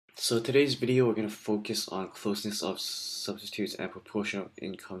So today's video we're going to focus on closeness of substitutes and proportion of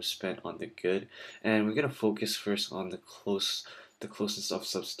income spent on the good, and we're going to focus first on the closeness of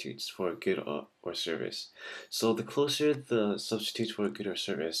substitutes for a good or service. So the closer the substitutes for a good or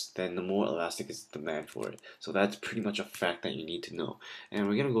service, then the more elastic is the demand for it. So that's pretty much a fact that you need to know, and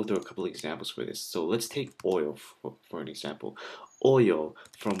we're going to go through a couple of examples for this. So let's take oil for an example. Oil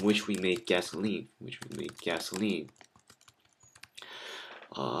from which we make gasoline,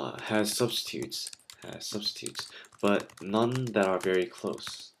 has substitutes, but none that are very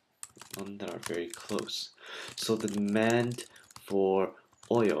close. So the demand for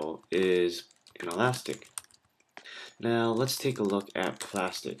oil is inelastic. Now let's take a look at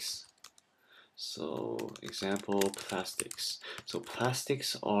plastics. So example, plastics. So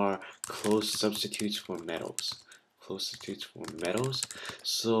plastics are close substitutes for metals.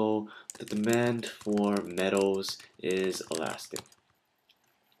 So the demand for metals is elastic.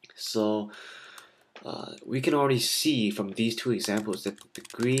 So we can already see from these two examples that the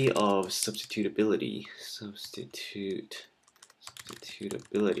degree of substitutability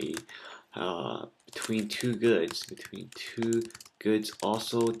between two goods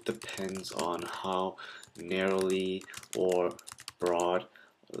also depends on how narrowly or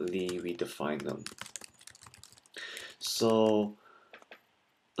broadly we define them. So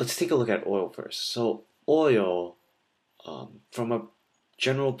let's take a look at oil first. So oil, from a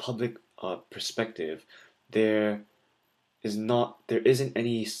general public perspective, there isn't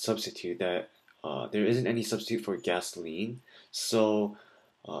any substitute for gasoline. So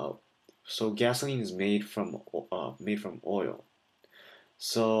gasoline is made from oil.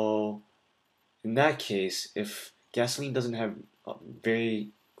 So in that case, if gasoline doesn't have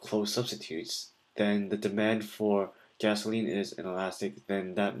very close substitutes, then the demand for gasoline is inelastic.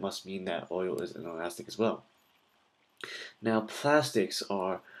 Then that must mean that oil is inelastic as well. Now, plastics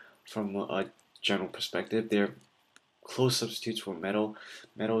are, from a general perspective, they're close substitutes for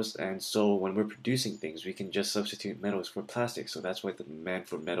metals, and so when we're producing things, we can just substitute metals for plastics. So that's why the demand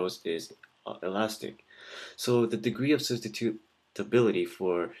for metals is elastic. So the degree of substitutability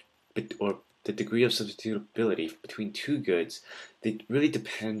between two goods, they really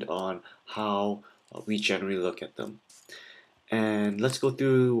depend on how we generally look at them. And let's go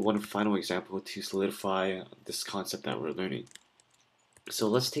through one final example to solidify this concept that we're learning. So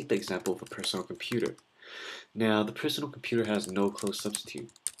let's take the example of a personal computer. Now, the personal computer has no close substitute.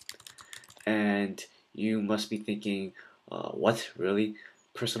 And you must be thinking, what, really?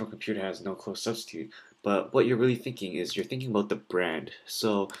 Personal computer has no close substitute. But what you're really thinking is you're thinking about the brand.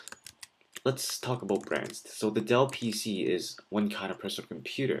 So let's talk about brands. So the Dell PC is one kind of personal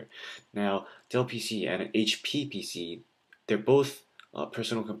computer. Now, Dell PC and an HP PC, they're both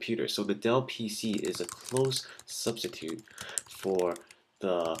personal computers. So the Dell PC is a close substitute for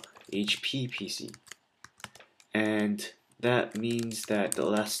the HP PC. And that means that the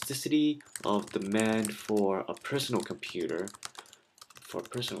elasticity of demand for a personal computer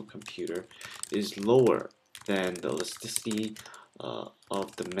is lower than the elasticity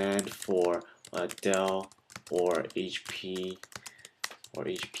of demand for a Dell or HP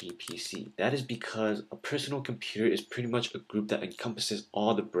PC. That is because a personal computer is pretty much a group that encompasses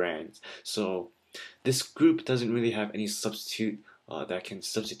all the brands. So this group doesn't really have any substitute that can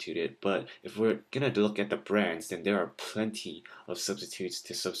substitute it, but if we're gonna look at the brands, then there are plenty of substitutes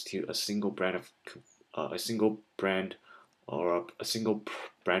to substitute a single brand or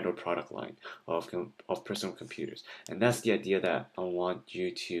product line of personal computers. And that's the idea that I want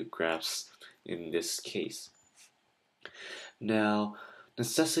you to grasp in this case. Now,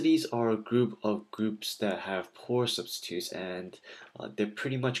 necessities are a group of groups that have poor substitutes, and they're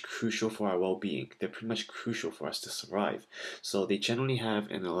pretty much crucial for our well-being. They're pretty much crucial for us to survive. So they generally have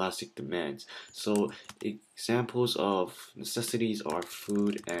an elastic demand. So examples of necessities are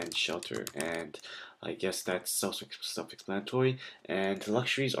food and shelter, and I guess that's self-explanatory. And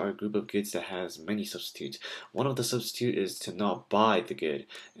luxuries are a group of goods that has many substitutes. One of the substitutes is to not buy the good,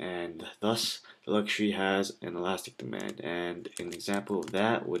 and thus the luxury has an elastic demand. And an example of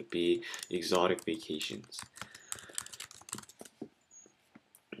that would be exotic vacations.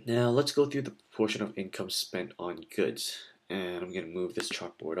 Now let's go through the proportion of income spent on goods, and I'm going to move this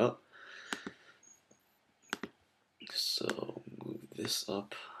chalkboard up. So move this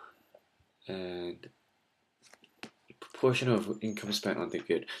up, and proportion of income spent on the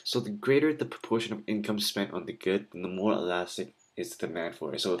good. So the greater the proportion of income spent on the good, then the more elastic is the demand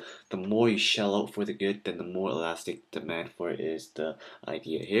for it. So the more you shell out for the good, then the more elastic demand for it is the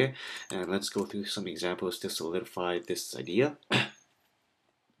idea here. And let's go through some examples to solidify this idea.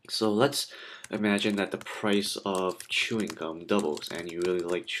 So let's imagine that the price of chewing gum doubles and you really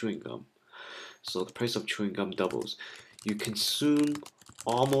like chewing gum. So the price of chewing gum doubles. You consume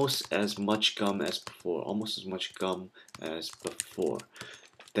almost as much gum as before, almost as much gum as before.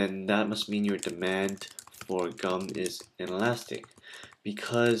 Then that must mean your demand for gum is inelastic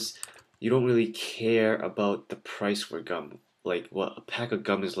because you don't really care about the price for gum. Like what a pack of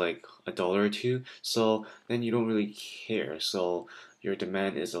gum is like $1 or two, so then you don't really care. So your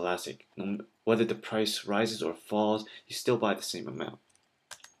demand is elastic. Whether the price rises or falls, you still buy the same amount.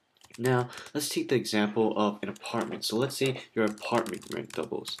 Now, let's take the example of an apartment. So let's say your apartment rent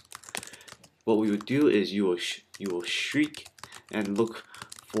doubles. What we would do is you will shriek and look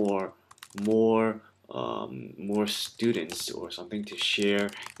for more more students or something to share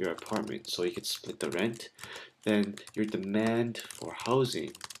your apartment so you could split the rent. Then your demand for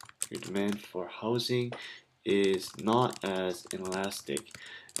housing is not as inelastic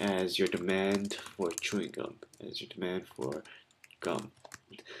as your demand for chewing gum, as your demand for gum.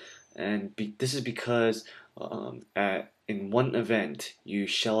 And this is because in one event you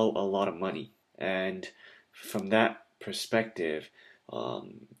shell out a lot of money, and from that perspective,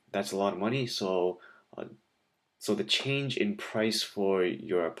 that's a lot of money. Uh, so the change in price for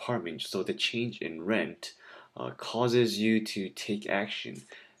your apartment, so the change in rent, causes you to take action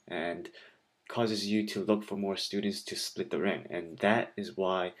and causes you to look for more students to split the rent, and that is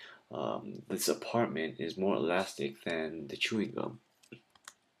why this apartment is more elastic than the chewing gum.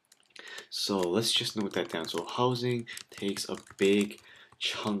 So let's just note that down. So housing takes a big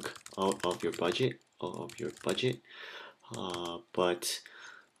chunk out of your budget, uh, but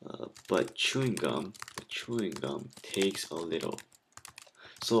but chewing gum takes a little.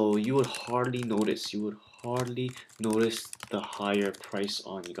 So you would hardly notice the higher price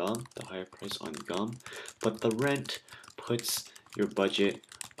on gum, but the rent puts your budget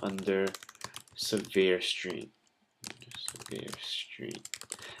under severe strain. Severe strain.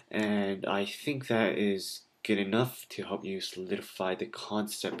 And I think that is good enough to help you solidify the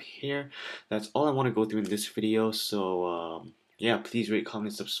concept here. That's all I want to go through in this video. So yeah, please rate,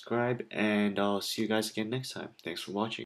 comment, subscribe, and I'll see you guys again next time. Thanks for watching.